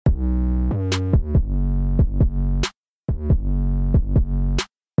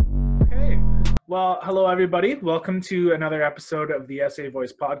Well, hello, everybody. Welcome to another episode of the SA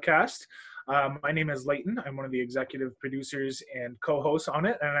Voice podcast. My name is Leighton. I'm one of the executive producers and co-hosts on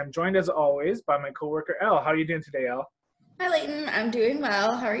it, and I'm joined, as always, by my coworker, Elle. How are you doing today, Elle? Hi, Leighton. I'm doing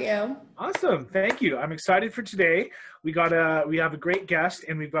well. How are you? Awesome. Thank you. I'm excited for today. We have a great guest,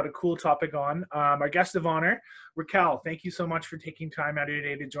 and we've got a cool topic on. Our guest of honor, Raquel. Thank you so much for taking time out of your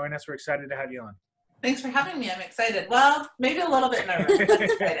day to join us. We're excited to have you on. Thanks for having me. I'm excited. Well, maybe a little bit nervous, but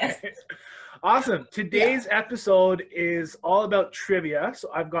excited. Awesome. Today's episode is all about trivia. So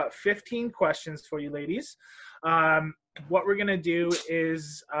I've got 15 questions for you ladies. What we're going to do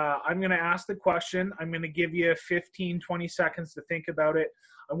is I'm going to ask the question. I'm going to give you 15, 20 seconds to think about it.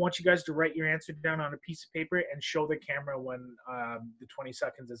 I want you guys to write your answer down on a piece of paper and show the camera when the 20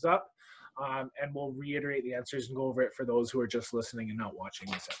 seconds is up. And we'll reiterate the answers and go over it for those who are just listening and not watching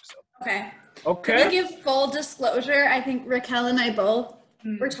this episode. Okay. Okay. To give full disclosure, I think Raquel and I both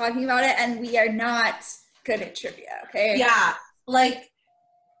were talking about it, and we are not good at trivia, okay? Yeah, like,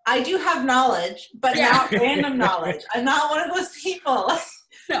 I do have knowledge, but not random knowledge. I'm not one of those people.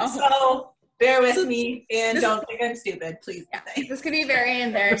 No. So bear with me and don't think I'm stupid, please. Yeah, this could be very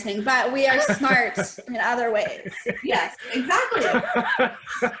embarrassing, but we are smart in other ways. Yes, exactly.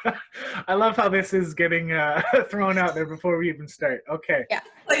 I love how this is getting thrown out there before we even start. Okay. Yeah.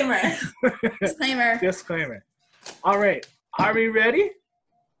 Disclaimer. Disclaimer. All right. Are we ready?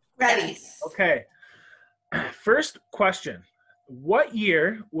 Ready. Okay. First question. What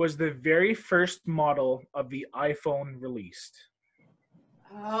year was the very first model of the iPhone released?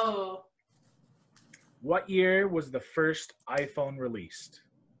 Oh. What year was the first iPhone released?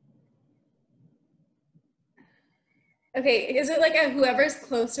 Okay, is it like a whoever's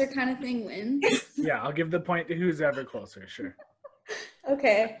closer kind of thing wins? Yeah, I'll give the point to who's ever closer, sure.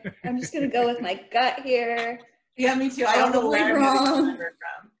 Okay, I'm just going to go with my gut here. Yeah, me too. I don't know where I'm going to remember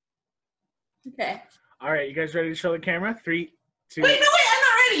from. Okay. All right, you guys ready to show the camera? 3, 2. Wait, I'm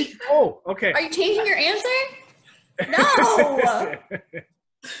not ready. Oh, okay. Are you changing your answer? No!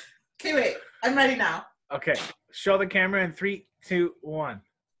 Okay, wait. I'm ready now. Okay, show the camera in 3, 2, 1.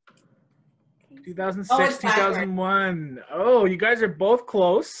 2006, Oh, it's 2001. Oh, you guys are both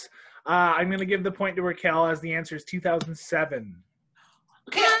close. I'm going to give the point to Raquel as the answer is 2007.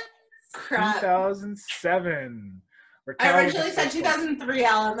 Okay. Crap. 2007. Raquel, I originally said 2003,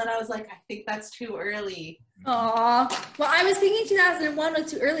 Al, and then I was like, I think that's too early. Aw. Well, I was thinking 2001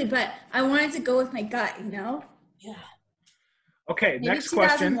 was too early, but I wanted to go with my gut, you know? Yeah. Okay, Maybe next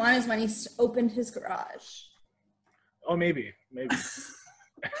question. 2001 is when he opened his garage. Oh, maybe. There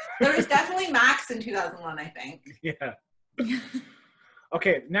was definitely Max in 2001, I think. Yeah.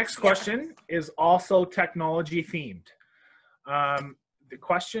 Okay, next question is also technology themed. The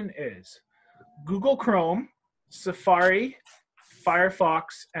question is, Google Chrome, Safari, Firefox,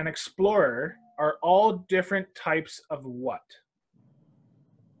 and Explorer are all different types of what?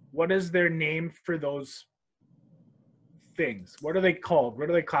 What is their name for those things? What are they called? What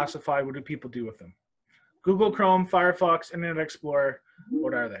do they classify? What do people do with them? Google Chrome, Firefox, Internet Explorer,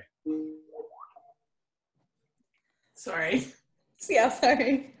 what are they? Sorry. Yeah,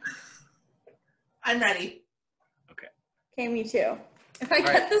 sorry. I'm ready. Okay, me too. If I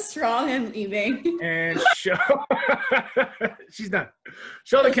get this wrong, I'm leaving. And show. She's done.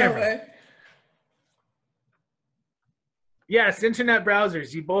 Show the camera. Over. Yes, internet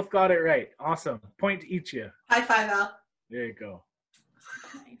browsers. You both got it right. Awesome. Point to each of you. High five, Al. There you go.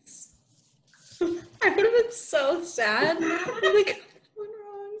 Nice. I would have been so sad. I like, went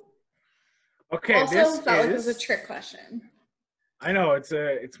wrong. Okay, Also, this felt like it is was a trick question. I know it's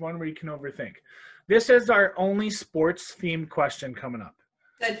one where you can overthink. This is our only sports themed question coming up.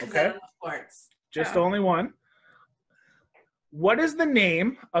 Good, because I Okay. don't know sports. Just Yeah. only one. What is the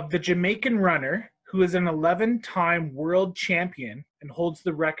name of the Jamaican runner who is an 11-time world champion and holds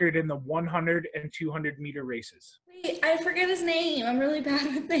the record in the 100 and 200 meter races? Wait, I forget his name. I'm really bad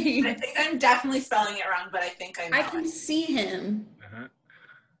with I names. think I'm definitely spelling it wrong, but I think I know. I can see him. Uh-huh.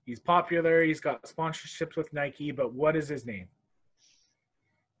 He's popular. He's got sponsorships with Nike, but what is his name?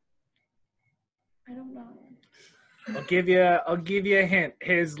 I don't know. I'll give you a hint.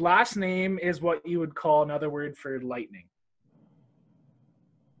 His last name is what you would call another word for lightning.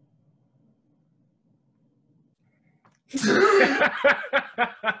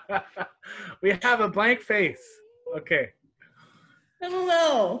 We have a blank face. Okay. I don't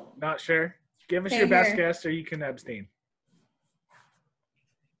know. Not sure. Give us Okay, your best here. guess or you can abstain.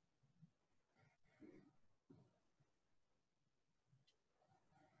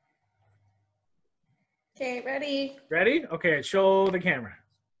 Okay, ready? Ready? Okay, show the camera.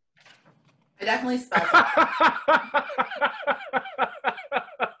 I definitely spelled it.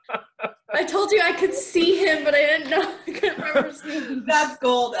 I told you I could see him, but I didn't know. I couldn't remember his name. That's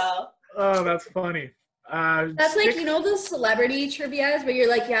gold, Al. Oh, that's funny. That's like, you know, those celebrity trivias where you're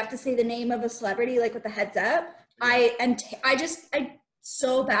like, you have to say the name of a celebrity, like with the heads up. I'm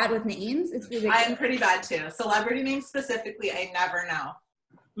so bad with names. It's ridiculous. I'm pretty bad too. Celebrity names specifically, I never know.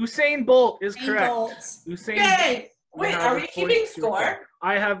 Usain Bolt is Usain correct. Bolt. Usain. Yay! Wait, now are we the keeping points to Raquel.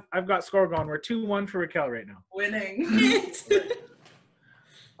 score? I've got score going. We're 2-1 for Raquel right now. Winning.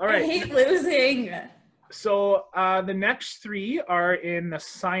 All I right. hate losing. So the next 3 are in the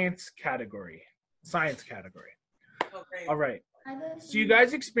science category. Science category. Oh, great. All right. So you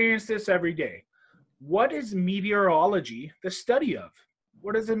guys experience this every day. What is meteorology the study of?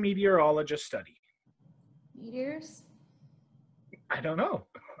 What does a meteorologist study? Meteors? I don't know.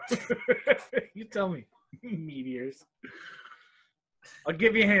 You tell me. Meteors. I'll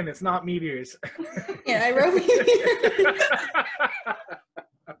give you a hint. It's not meteors. Yeah, I wrote meteors.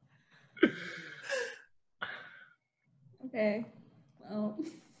 Okay. Well.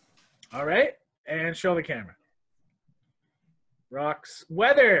 All right. And show the camera. Rocks.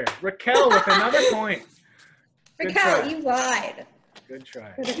 Weather. Raquel with another point. Good Raquel, try. you lied. Good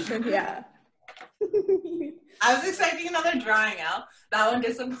try. Yeah. I was expecting another drawing, Al. That one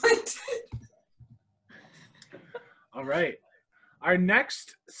disappointed. All right. Our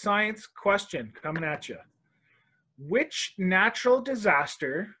next science question coming at you. Which natural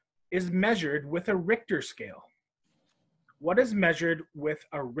disaster is measured with a Richter scale? What is measured with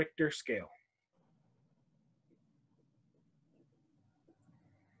a Richter scale?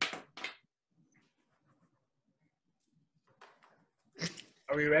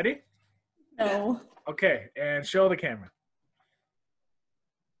 Are we ready? No. Okay, and show the camera.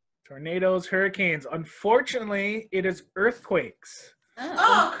 Tornadoes, hurricanes. Unfortunately, it is earthquakes.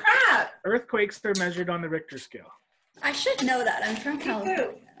 Oh, crap. Earthquakes are measured on the Richter scale. I should know that. I'm from too.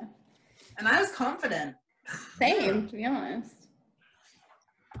 California. And I was confident. Same, to be honest.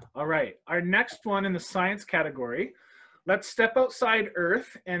 All right, our next one in the science category. Let's step outside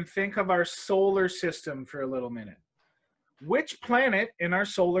Earth and think of our solar system for a little minute. Which planet in our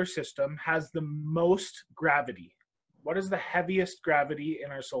solar system has the most gravity? What is the heaviest gravity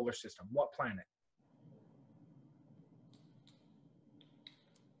in our solar system? What planet?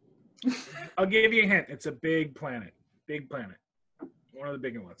 I'll give you a hint. It's a big planet. Big planet. One of the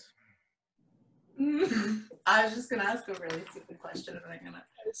bigger ones. I was just going to ask a really stupid question, and I'm going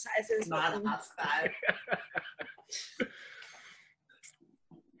to not ask that.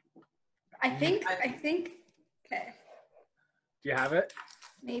 I think, okay, Do you have it?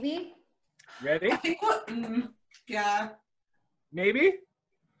 maybe. Ready? I think what, yeah. Maybe?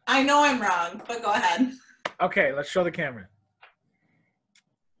 I know I'm wrong, but go ahead. Okay, let's show the camera.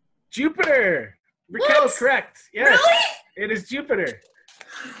 Jupiter. Raquel's correct. Yes, Really? it is Jupiter.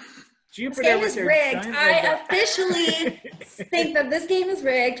 This game is their rigged. giant I red- officially think that this game is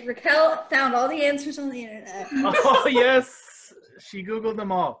rigged. Raquel found all the answers on the internet. Oh, yes. She Googled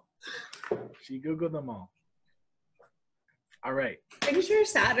them all. All right. Pretty sure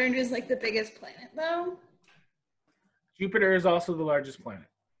Saturn is like the biggest planet, though. Jupiter is also the largest planet.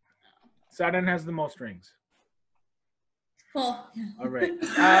 Saturn has the most rings. Well, All right.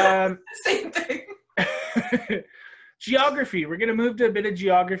 Same thing. Geography. We're going to move to a bit of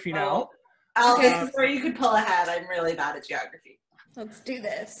geography now. Al, Okay. this is where you could pull ahead. I'm really bad at geography. let's do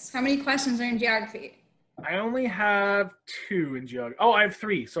this. How many questions are in geography? I only have 2 in geography. Oh, I have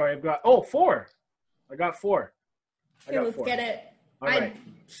 3. Sorry, I've got 4. I got 4. Okay, let's get it. All right.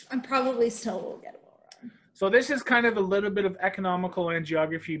 I'm probably still will get it all wrong. So this is kind of a little bit of economical and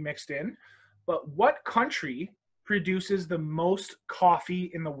geography mixed in. But what country produces the most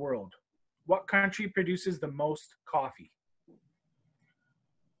coffee in the world? What country produces the most coffee?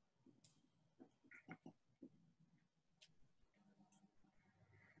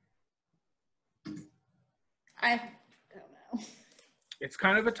 I don't know. It's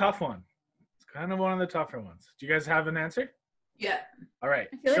kind of a tough one. It's kind of one of the tougher ones. Do you guys have an answer? Yeah. All right.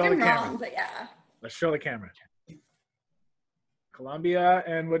 I feel like show I'm the camera. wrong, but yeah. Let's show the camera. Colombia,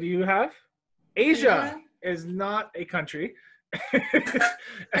 and what do you have? Asia is not a country.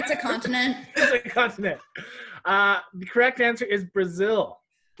 It's a continent. It's a continent. The correct answer is Brazil.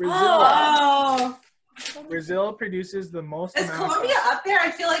 Oh. Brazil produces the most Is amount of Colombia up there? I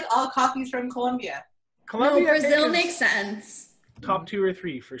feel like all coffee's from Colombia. Colombia, No, I think, Brazil is makes sense. top 2 or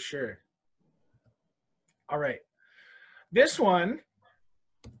 3 for sure. All right. This one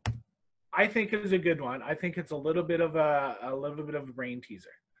I think is a good one. I think it's a little bit of a brain teaser.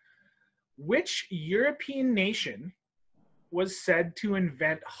 Which European nation was said to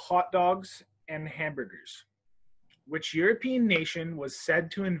invent hot dogs and hamburgers? Which European nation was said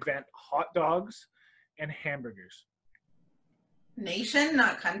to invent hot dogs and hamburgers? Nation,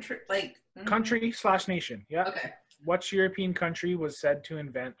 not country. Like Country/nation. Yeah. Okay. Which European country was said to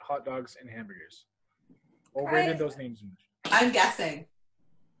invent hot dogs and hamburgers? Or where did those names move? I'm guessing.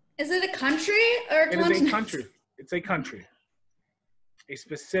 Is it a country or a continent? It is a country. It's a country. A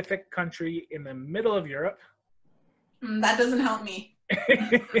specific country in the middle of Europe. That doesn't help me.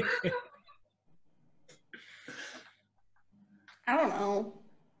 I don't know.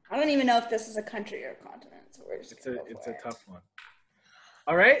 I don't even know if this is a country or a continent. So we're just it's a tough one.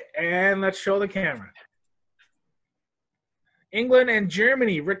 All right, and let's show the camera. England and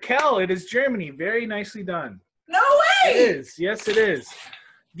Germany. Raquel, it is Germany. Very nicely done. No way! It is. Yes, it is.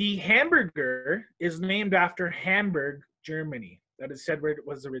 The hamburger is named after Hamburg, Germany. That is said where it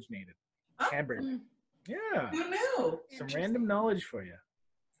was originated. Hamburg. Yeah. Who knew? Some random knowledge for you.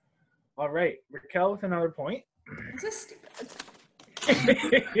 All right, Raquel with another point. This is stupid.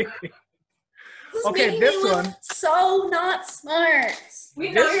 Okay, this one. So not smart.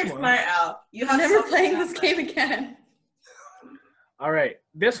 We know This you're one. smart, Al. You have I'm never something playing else. this game again. All right,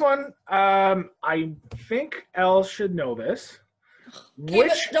 this one. I think Elle should know this. Okay,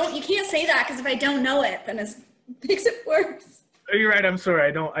 but you can't say that because if I don't know it, then it makes it worse. You're right. I'm sorry.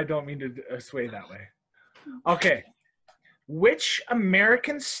 I don't mean to sway that way. Okay. Which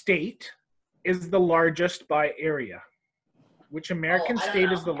American state is the largest by area? Which American I don't state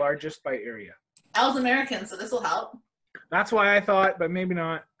know. is the largest by area? Al's American, so this will help. That's why I thought, but maybe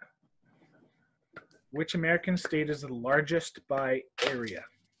not. Which American state is the largest by area?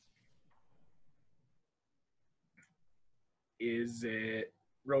 Is it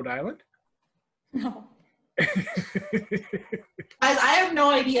Rhode Island? No. Guys, I have no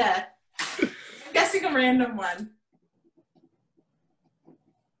idea. I'm guessing a random one.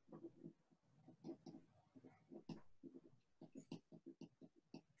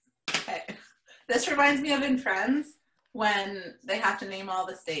 Okay. This reminds me of in Friends when they have to name all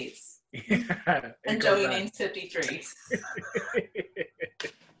the states. Yeah, And Joey names 53.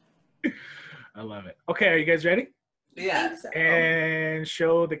 I love it. Okay, are you guys ready? Yeah. think so. And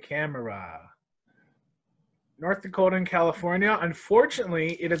show the camera. North Dakota and California.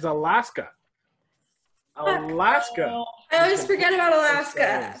 Unfortunately, it is Alaska. Alaska. I always forget about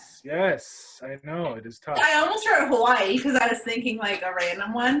Alaska. Yes, I know. It is tough. I almost heard Hawaii because I was thinking like a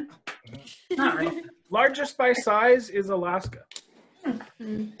random one. Not really. Largest by size is Alaska.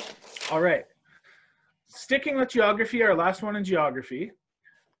 Hmm. All right. Sticking with geography, our last one in geography.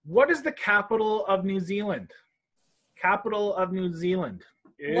 What is the capital of New Zealand? Capital of New Zealand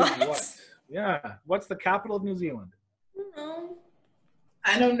is what? Yeah. What's the capital of New Zealand?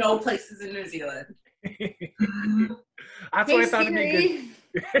 I know no places in New Zealand. That's why I thought it'd be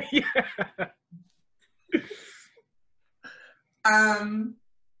good. Yeah.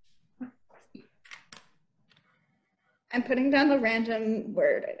 I'm putting down the random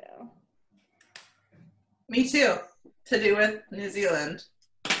word I know. Me too. To do with New Zealand.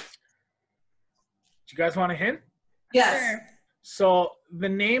 Do you guys want a hint? Yes. Sure. So the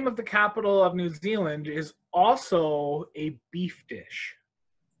name of the capital of New Zealand is also a beef dish.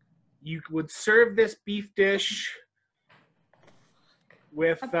 You would serve this beef dish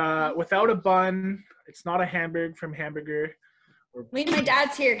with without a bun. It's not a hamburger from Hamburger. Wait, my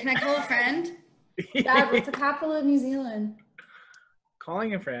dad's here. Can I call a friend? Dad, what's the capital of New Zealand?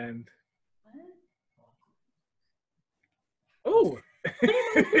 Calling a friend. Oh.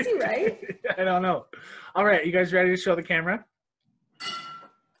 Is he right? I don't know. All right, you guys ready to show the camera?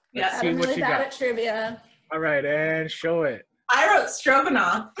 Yeah. See I'm what really you bad got. at trivia. All right, and show it. I wrote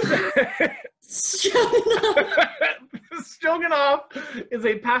stroganoff. Stroganoff is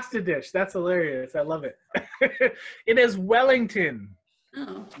a pasta dish. That's hilarious. I love it. It is Wellington.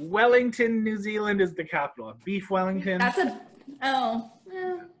 Oh. Wellington, New Zealand is the capital. Beef Wellington. That's a. Oh.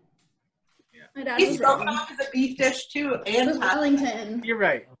 Yeah. My dad Beef was wrong. stroganoff is a beef dish too, It and was pasta. Wellington. You're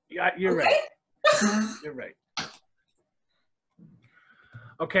right. Yeah, you're Okay. right. You're right.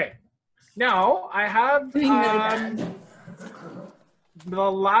 Okay. Now I have Doing really bad.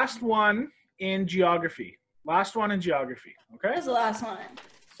 the last one in geography. Last one in geography. Okay. That was the last one.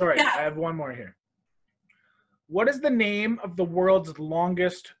 Sorry, Yeah. I have one more here. What is the name of the world's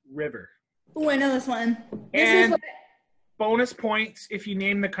longest river? Oh, I know this one. This And- is what. Bonus points if you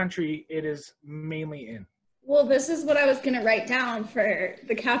name the country it is mainly in. Well, this is what I was gonna write down for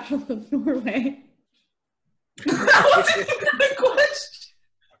the capital of Norway. That was the question.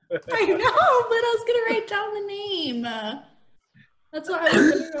 I know, but I was gonna write down the name. That's what I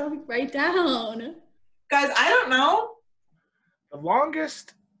was gonna write down. Guys, I don't know. The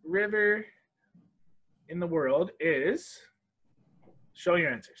longest river in the world is, show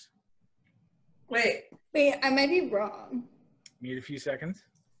your answers. Wait. Wait, I might be wrong. Need a few seconds.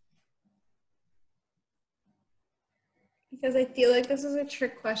 Because I feel like this is a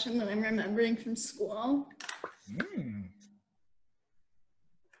trick question that I'm remembering from school.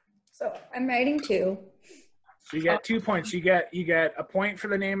 So I'm writing 2. So you get 2 points. You get a point for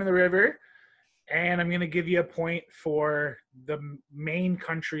the name of the river, and I'm going to give you a point for the main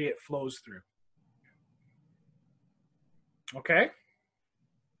country it flows through. Okay?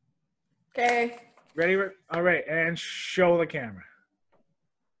 Okay. Ready? All right, and show the camera.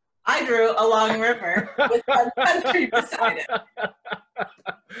 I drew a long river with a country beside it.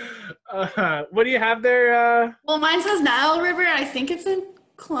 What do you have there? Well, mine says Nile River. I think it's in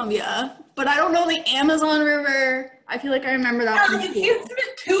Colombia, but I don't know the Amazon River. I feel like I remember that. No, you can't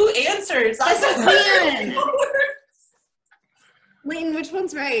submit 2 answers. I can. said Layton, which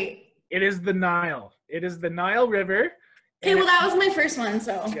one's right? It is the Nile. It is the Nile River. Okay, well that was my first one,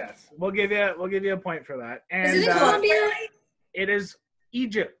 so. Yes, we'll give you a point for that. And Is it in Colombia? it is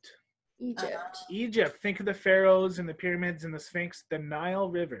Egypt. Egypt. Egypt. Think of the pharaohs and the pyramids and the Sphinx. The Nile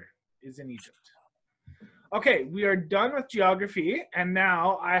River is in Egypt. Okay, we are done with geography, and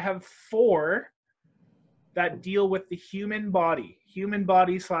now I have 4 that deal with the human body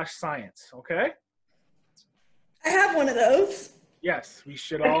 / science. Okay? I have one of those. Yes, we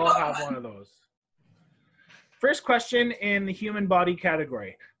should all have one of those. First question in the human body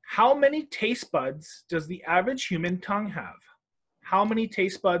category. How many taste buds does the average human tongue have? How many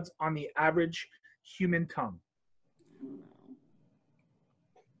taste buds on the average human tongue?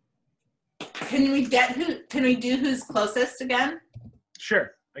 Can we do who's closest again?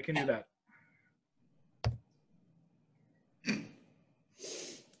 Sure, I can do that.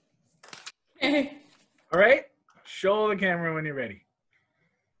 Okay. All right, show the camera when you're ready.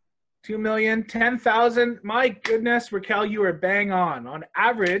 2 million, 10,000. My goodness, Raquel, you are bang on. On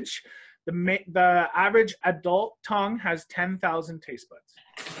average, the average adult tongue has 10,000 taste buds.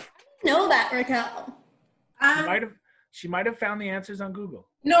 Know that, Raquel. She might have found the answers on Google.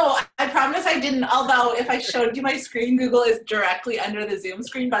 No, I promise I didn't. Although if I showed you my screen, Google is directly under the Zoom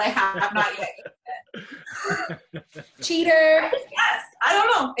screen, but I have not yet. Cheater. Yes, I don't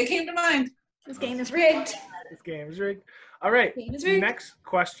know. It came to mind. This game is rigged. This game is rigged. All right, next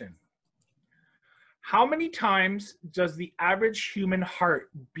question. How many times does the average human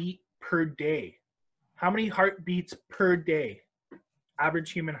heart beat per day? How many heartbeats per day?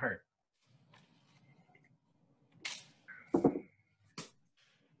 Average human heart.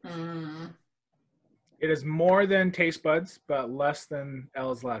 It is more than taste buds, but less than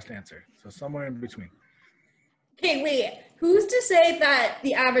Elle's last answer. So somewhere in between. Okay, wait. Who's to say that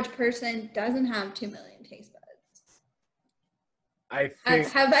the average person doesn't have 2 million taste buds? I think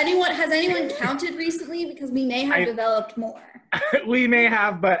has anyone counted recently? Because we may have developed more. we may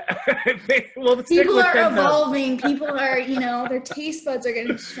have, but I think we'll stick People with are 10,000. evolving. People are, their taste buds are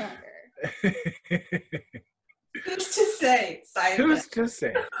getting stronger. Who's to say? Who's to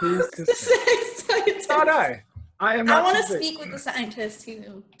say? Who's to say? Scientists. Not I. I want to speak with the scientists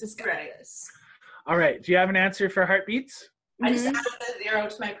who discovered this. All right. Do you have an answer for heartbeats? I just added a 0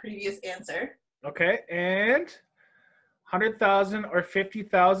 to my previous answer. Okay. And 100,000 or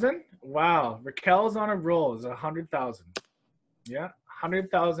 50,000? Wow. Raquel's on a roll. Is 100,000. Yeah.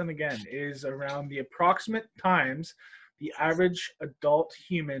 100,000 again is around the approximate times the average adult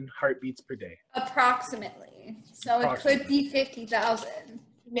human heartbeats per day. Approximately. So it could be 50,000.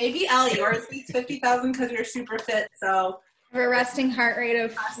 Maybe Allie, yours beats 50,000 because you're super fit. So for a resting heart rate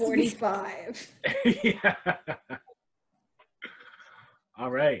of 45. Yeah. All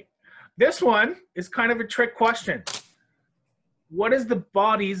right. This one is kind of a trick question. What is the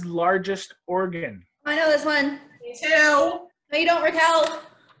body's largest organ? I know this one. Me too. No, you don't, Raquel.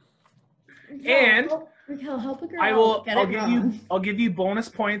 And Raquel, help a girl. I'll give you bonus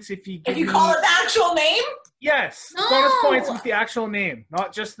points if you call it the actual name. Yes, no. Bonus points with the actual name,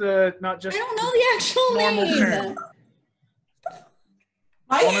 not just. I don't know the actual name. Term.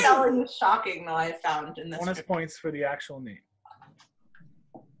 My spelling is shocking, though. I found in this. Bonus points for the actual name.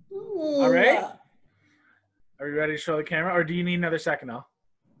 Ooh. All right. Are you ready to show the camera, or do you need another second now?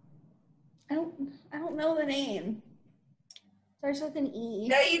 I don't know the name. Starts with an E.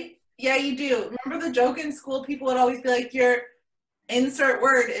 Yeah, you do. Remember the joke in school? People would always be like, "Your insert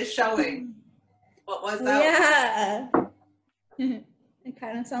word is showing." What was that? Yeah. It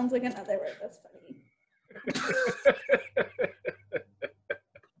kind of sounds like another word. That's funny.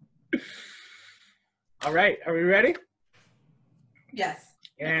 All right. Are we ready? Yes.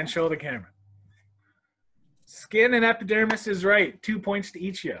 And show the camera. Skin and epidermis is right. 2 points to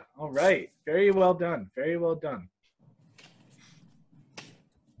each of you. All right. Very well done. Very well done.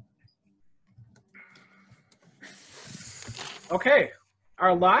 Okay.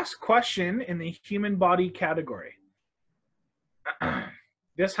 Our last question in the human body category.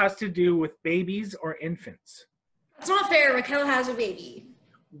 This has to do with babies or infants. That's not fair. Raquel has a baby.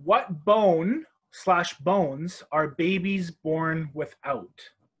 What bone/bones are babies born without?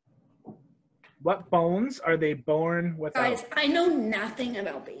 What bones are they born without? Guys, I know nothing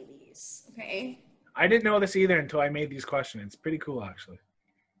about babies, okay? I didn't know this either until I made these questions. It's pretty cool, actually.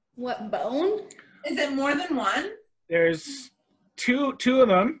 What bone? Is it more than one? There's two of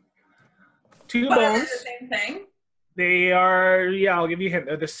them. Two But are they bones. the same thing? They are, yeah, I'll give you a hint.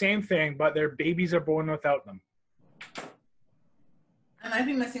 They're the same thing, but their babies are born without them. I might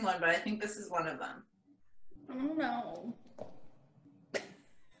be missing one, but I think this is one of them. I don't know.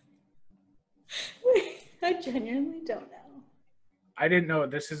 I genuinely don't know. I didn't know.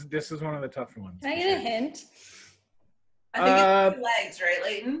 This is one of the tougher ones. Can I get a hint? I think it's their legs, right,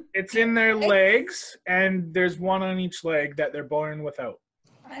 Leighton? It's in their legs, and there's one on each leg that they're born without.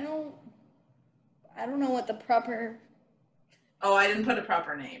 I don't know what the proper... Oh, I didn't put a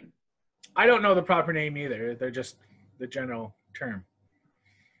proper name. I don't know the proper name either. They're just the general term.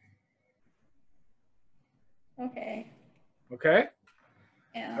 Okay. Okay?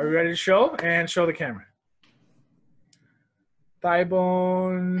 Yeah. Are we ready to show? And show the camera. Thigh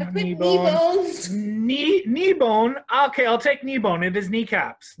bone, knee bone. bones. Knee bone. Okay, I'll take knee bone. It is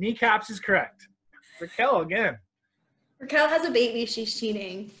kneecaps. Kneecaps is correct. Raquel again. Raquel has a baby. She's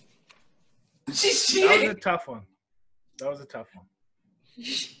cheating. She's That was cheating. a tough one.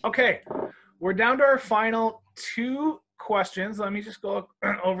 Okay, we're down to our final 2 questions. Let me just go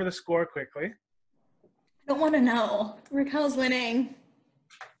over the score quickly. I don't want to know. Raquel's winning.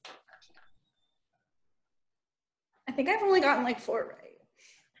 I think I've only gotten like 4 right.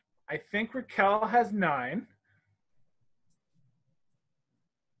 I think Raquel has 9.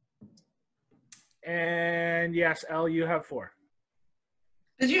 And yes, Elle, you have 4.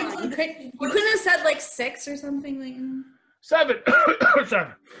 Did you You include couldn't have said like 6 or something. Like... 7.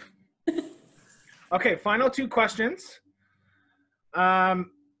 7. Okay, final 2 questions.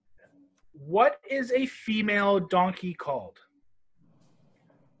 What is a female donkey called?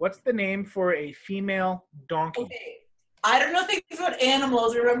 What's the name for a female donkey? Okay. I don't know things about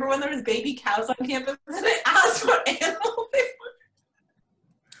animals. Remember when there was baby cows on campus and I asked what animal they were?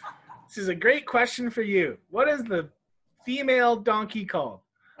 This is a great question for you. What is the female donkey called?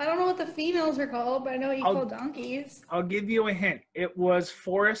 I don't know what the females are called, but I know what you call donkeys. I'll give you a hint. It was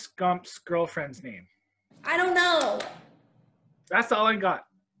Forrest Gump's girlfriend's name. I don't know. That's all I got.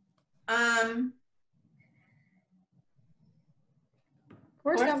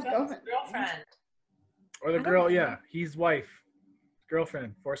 Forrest Gump's Gump's girlfriend. girlfriend. Or the girl, yeah. His wife.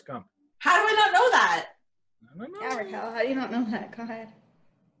 Girlfriend, Forrest Gump. How do I not know that? I don't know. Yeah, Raquel, how do you not know that? Go ahead.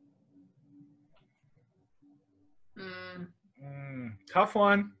 Tough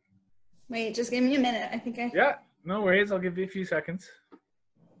one. Wait, just give me a minute. I think I... Yeah, no worries. I'll give you a few seconds.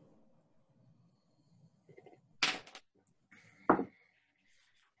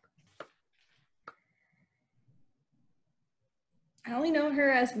 I only know her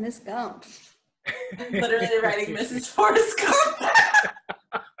as Miss Gump. I'm literally writing Mrs. Forrest Gump.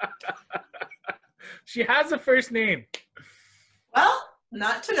 She has a first name. Well,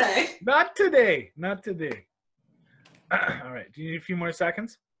 not today. Not today. Not today. All right. Do you need a few more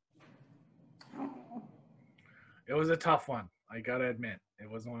seconds? Oh. It was a tough one. I gotta admit, it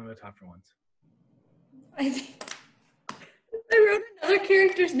was one of the tougher ones. I wrote another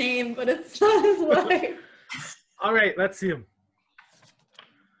character's name, but it's not his wife. All right, let's see him.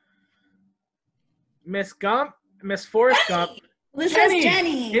 Miss Gump, Miss Forrest Gump. This is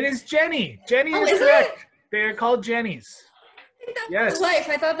Jenny. It is Jenny. Jenny Oh, is is correct. They are called Jennies. I think that was Yes. his wife.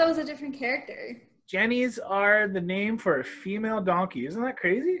 I thought that was a different character. Jennies are the name for a female donkey. Isn't that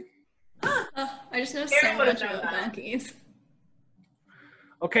crazy? Oh, I just know Karen so would've much known about that. donkeys.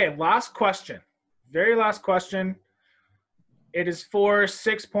 Okay, last question. Very last question. It is for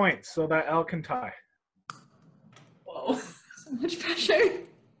 6 points, so that Elle can tie. Whoa. So much pressure.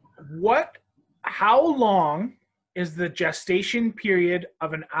 How long is the gestation period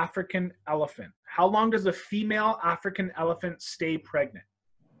of an African elephant? How long does a female African elephant stay pregnant?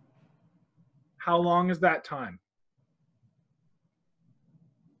 How long is that time?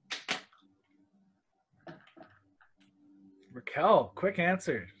 Raquel, quick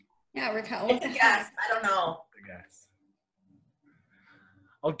answer. Yeah, Raquel. It's a guess. I don't know. I guess.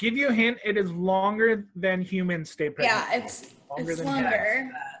 I'll give you a hint. It is longer than humans stay pregnant. Yeah, it's Longer than longer.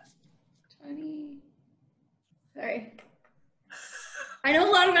 Yes. 20. Sorry. I know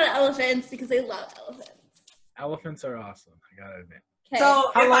a lot about elephants because I love elephants. Elephants are awesome, I gotta admit. Okay.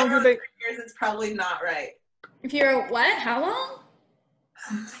 So How if long I do know they- 3 years, it's probably not right. If you're what? How long?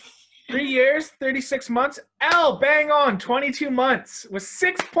 3 years, 36 months. Elle, bang on, 22 months with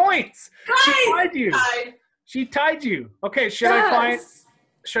 6 points. She Guys, tied you. She tied you. Okay, should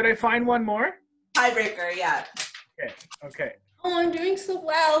I find one more? tiebreaker, yeah. Okay. Oh, I'm doing so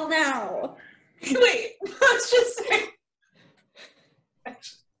well now. Wait, let's just say.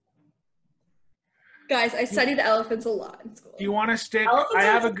 Guys, I studied elephants a lot in school. Do you want to stick? Elephants I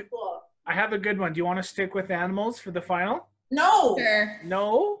have are a cool. I have a good one. Do you want to stick with animals for the final? No. Sure.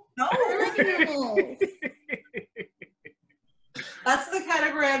 No. No. I like animals. That's the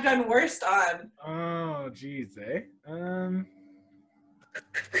category I've done worst on. Oh, geez, eh?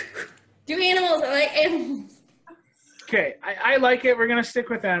 Do animals. I like animals. Okay, I like it. We're gonna stick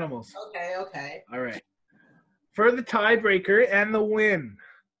with animals. Okay. All right. For the tiebreaker and the win,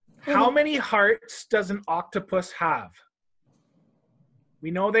 how many hearts does an octopus have?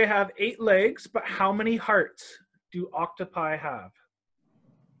 We know they have 8 legs, but how many hearts do octopi have?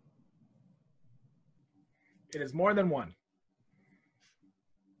 It is more than 1.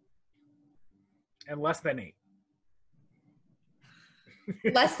 And less than 8.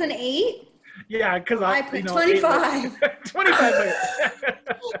 Less than 8? Yeah, because I put 25. 25 legs.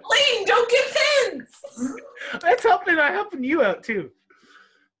 Lane, don't give hints. That's helping. I'm helping you out too.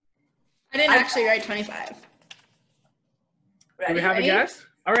 I didn't actually write 25. Do we have Ready? a guess?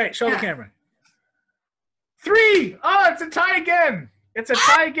 All right, show Yeah. the camera. 3. Oh, it's a tie again. It's a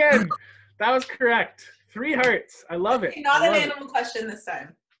tie again. That was correct. 3 hearts. I love it. Not I an love animal question this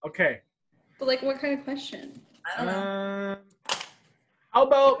time. it. Okay. But like, what kind of question? I don't know. How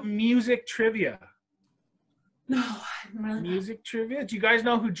about music trivia? No, I'm really Music trivia. Do you guys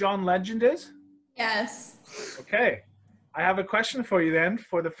know who John Legend is? Yes. Okay. I have a question for you then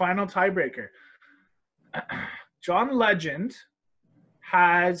for the final tiebreaker. John Legend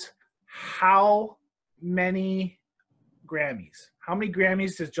has how many Grammys? How many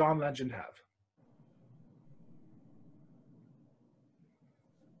Grammys does John Legend have?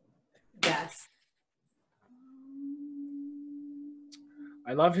 Yes.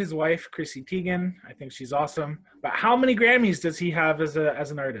 I love his wife, Chrissy Teigen. I think she's awesome. But how many Grammys does he have as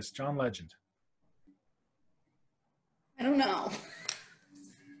an artist, John Legend? I don't know.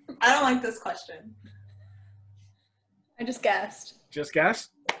 I don't like this question. I just guessed. Just guess?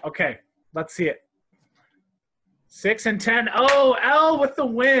 Okay, let's see it. 6 and 10. Oh, Elle with the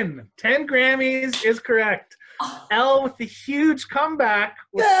win. 10 Grammys is correct. Elle with the huge comeback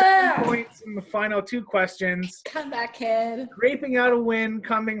with 7 points in the final 2 questions. Come back, kid. Scraping out a win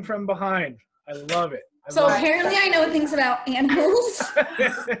coming from behind. I love it. So apparently I know things about animals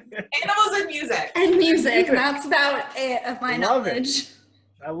Animals and music. and music, and that's about it of my Love it. knowledge.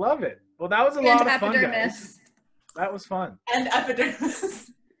 I love it. Well, that was a And lot of fun, guys. epidermis. That was fun. And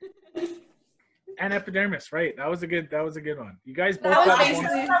epidermis. And epidermis, right? That was a good one. You guys both That was got I one.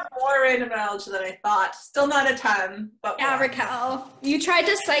 basically- have more random knowledge than I thought. Still not a ton, but Yeah, more. Raquel. You tried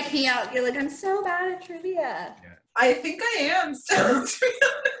to psych me out. You're like, I'm so bad at trivia. I think I am still, to be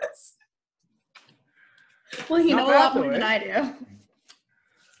honest. Well, you Not know a bad lot though, more than eh? I do.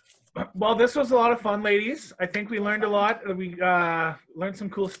 Well, this was a lot of fun, ladies. I think we learned a lot. We learned some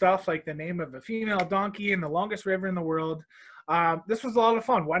cool stuff like the name of a female donkey and the longest river in the world. This was a lot of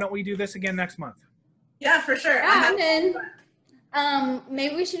fun. Why don't we do this again next month? Yeah, for sure. Yeah, and then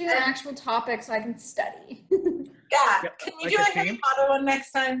maybe we should do an actual topic so I can study. Yeah. Yep, Can we like do a a Harry team. Potter one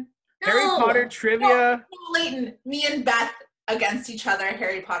next time? Harry No. Potter trivia. Leighton, me and Beth against each other,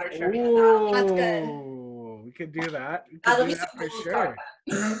 Harry Potter trivia. Ooh, That's good. We could do that. We could That'll do be that some for cool sure.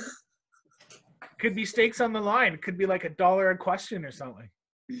 stuff. Could be stakes on the line. Could be like $1 a question or something.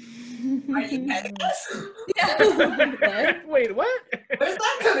 Are you betting us? Yeah. Wait, what? Where's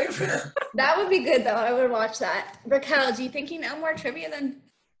that coming from? That would be good, though. I would watch that. Raquel, do you think you know more trivia than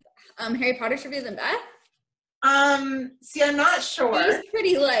Harry Potter trivia than Beth? See, I'm not sure. She's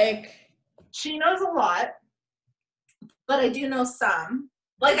pretty like. She knows a lot, but I do know some.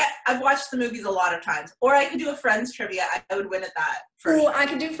 Like, I've watched the movies a lot of times. Or I could do a Friends trivia. I would win at that. For Ooh, sure. I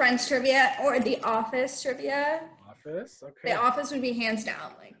could do Friends trivia or The Office trivia. Office? Okay. The Office would be hands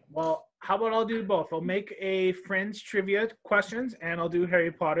down. Like, Well, how about I'll do both? I'll make a Friends trivia questions and I'll do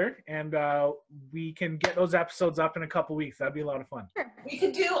Harry Potter, and we can get those episodes up in a couple weeks. That'd be a lot of fun. We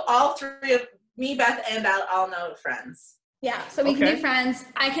could do all 3 of me, Beth, and I'll know Friends. yeah, so we can Okay. do Friends.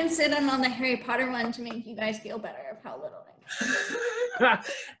 I can sit in on the Harry Potter one to make you guys feel better of how little I know.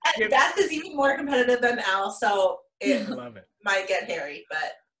 And Beth is even more competitive than Al, so it I love it. might get hairy,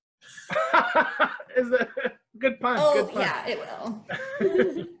 but Is it good pun? Oh, Good pun. yeah, it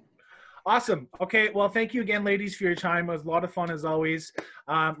will. Awesome. Okay. Well, thank you again, ladies, for your time. It was a lot of fun as always.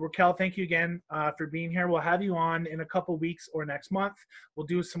 Raquel, thank you again for being here. We'll have you on in a couple weeks or next month. We'll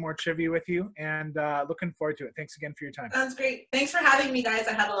do some more trivia with you, and looking forward to it. Thanks again for your time. Sounds great. Thanks for having me, guys.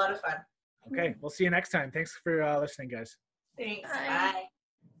 I had a lot of fun. Okay. We'll see you next time. Thanks for listening, guys. Thanks. Bye. Bye.